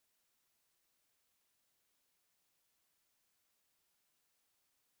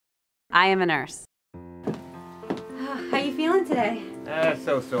I am a nurse. How you feeling today?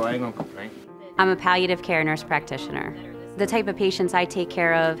 So I ain't gonna complain. I'm a palliative care nurse practitioner. The type of patients I take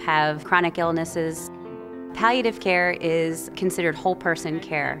care of have chronic illnesses. Palliative care is considered whole person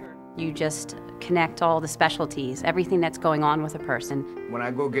care. You just connect all the specialties, everything that's going on with a person. When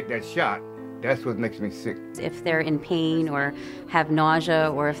I go get that shot, that's what makes me sick. If they're in pain or have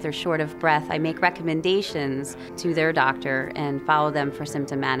nausea or if they're short of breath, I make recommendations to their doctor and follow them for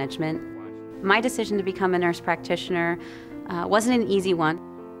symptom management. My decision to become a nurse practitioner wasn't an easy one.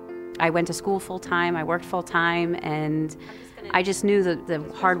 I went to school full-time, I worked full-time, and I just knew that the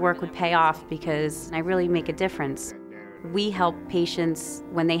hard work would pay off because I really make a difference. We help patients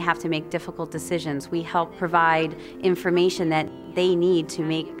when they have to make difficult decisions. We help provide information that they need to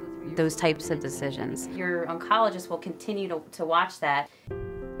make those types of decisions. Your oncologist will continue to watch that.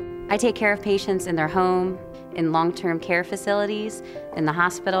 I take care of patients in their home, in long-term care facilities, in the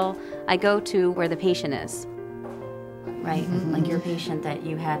hospital. I go to where the patient is. Right, like your patient that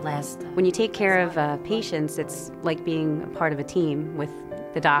you had last. When you take care of patients, it's like being a part of a team with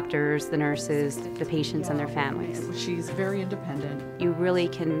the doctors, the nurses, the patients and their families. She's very independent. You really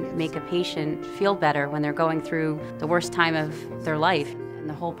can make a patient feel better when they're going through the worst time of their life and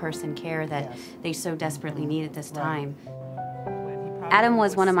the whole person care that they so desperately need at this time. Adam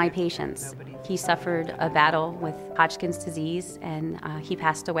was one of my patients. He suffered a battle with Hodgkin's disease and he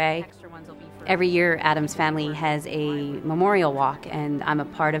passed away. Every year, Adam's family has a memorial walk, and I'm a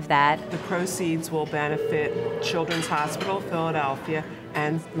part of that. The proceeds will benefit Children's Hospital, Philadelphia,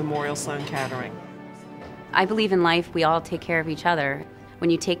 and Memorial Sloan Kettering. I believe in life, we all take care of each other. When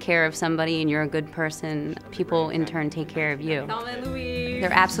you take care of somebody and you're a good person, people in turn take care of you.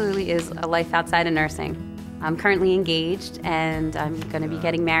 There absolutely is a life outside of nursing. I'm currently engaged, and I'm going to be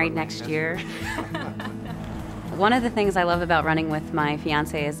getting married next year. One of the things I love about running with my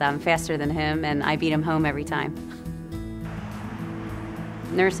fiance is I'm faster than him and I beat him home every time.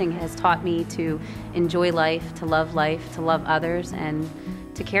 Nursing has taught me to enjoy life, to love others, and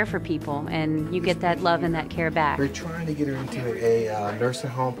to care for people, and you get that love and that care back. We're trying to get her into a nursing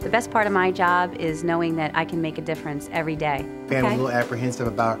home. The best part of my job is knowing that I can make a difference every day. I'm a little apprehensive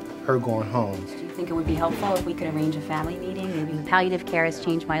about her going home. Do you think it would be helpful if we could arrange a family meeting? Maybe palliative care has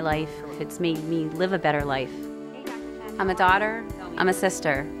changed my life. It's made me live a better life. I'm a daughter, I'm a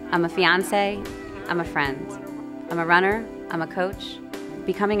sister, I'm a fiance, I'm a friend. I'm a runner, I'm a coach.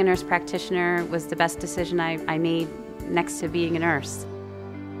 Becoming a nurse practitioner was the best decision I made next to being a nurse.